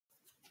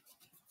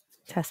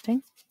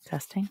Testing,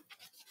 testing.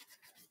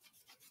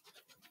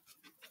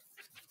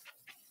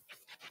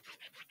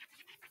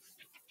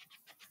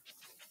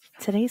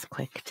 Today's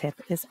quick tip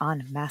is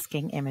on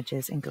masking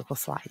images in Google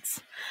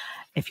Slides.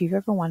 If you've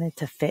ever wanted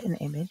to fit an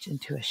image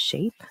into a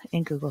shape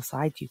in Google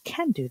Slides, you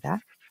can do that.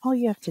 All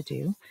you have to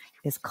do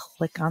is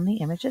click on the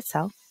image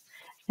itself,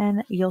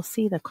 and you'll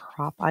see the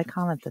crop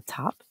icon at the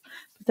top,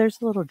 but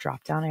there's a little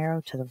drop down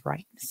arrow to the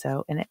right.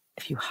 So,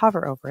 if you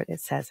hover over it, it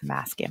says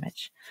mask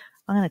image.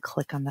 I'm going to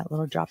click on that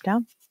little drop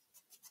down,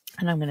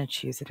 and I'm going to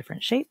choose a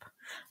different shape.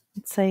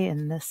 Let's say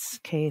in this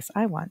case,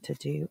 I want to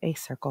do a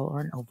circle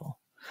or an oval.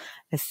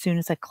 As soon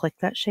as I click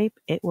that shape,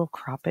 it will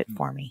crop it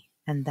for me.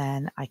 And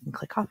then I can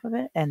click off of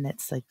it, and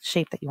it's the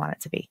shape that you want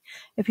it to be.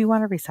 If you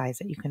want to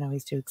resize it, you can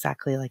always do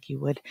exactly like you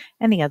would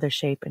any other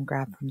shape and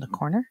grab from the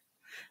corner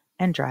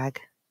and drag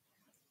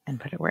and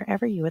put it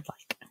wherever you would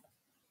like.